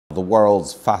The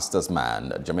world's fastest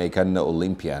man, Jamaican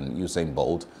Olympian Usain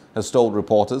Bolt, has told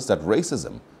reporters that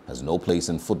racism has no place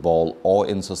in football or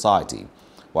in society,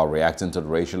 while reacting to the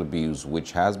racial abuse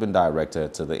which has been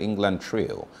directed to the England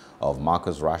trio of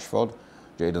Marcus Rashford,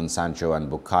 Jadon, Sancho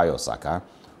and Bukayo Saka,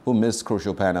 who missed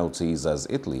crucial penalties as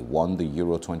Italy won the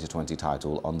Euro 2020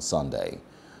 title on Sunday.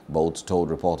 Bolt told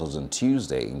reporters on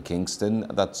Tuesday in Kingston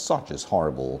that such is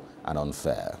horrible and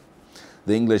unfair.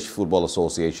 The English Football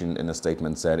Association in a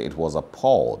statement said it was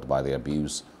appalled by the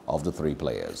abuse of the three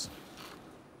players.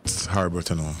 It's horrible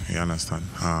to know, you understand.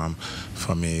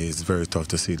 For me, it's very tough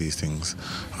to see these things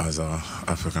as a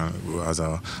Africanism,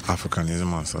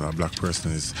 as a black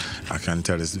person. I can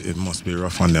tell it must be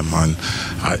rough on them, and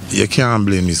you can't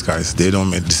blame these guys. They don't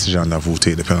make decision of who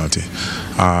take the penalty.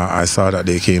 I saw that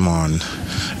they came on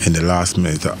in the last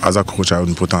minute. As a coach, I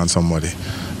wouldn't put on somebody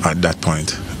at that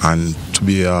point, and to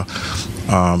be a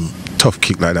tough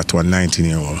kick like that to a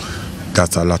 19-year-old.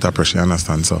 That's a lot of pressure, you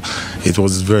understand? So it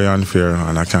was very unfair,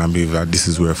 and I can't believe that this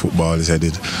is where football is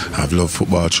headed. I've loved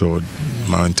football throughout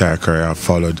my entire career. I've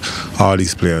followed all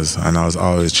these players, and I was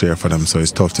always cheering for them. So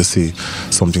it's tough to see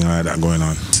something like that going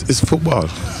on. It's football.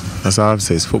 That's all I have to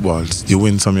say. It's football. You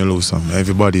win some, you lose some.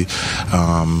 Everybody,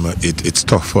 it's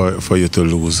tough for you to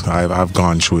lose. I've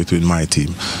gone through it with my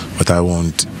team, but I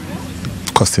won't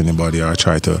cuss anybody or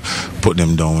try to put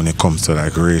them down when it comes to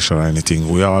like racial or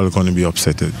anything. We're all going to be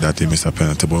upset that they miss a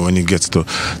penalty, but when it gets to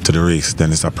the race,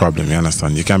 then it's a problem, you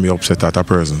understand? You can't be upset at a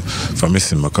person for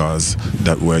missing because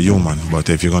that we're human, but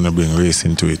if you're going to bring race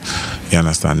into it, you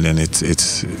understand, then it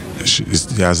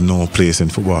has no place in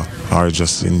football or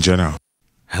just in general.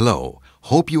 Hello,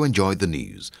 hope you enjoyed the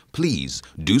news. Please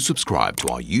do subscribe to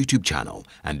our YouTube channel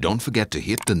and don't forget to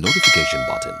hit the notification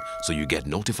button so you get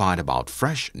notified about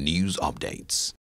fresh news updates.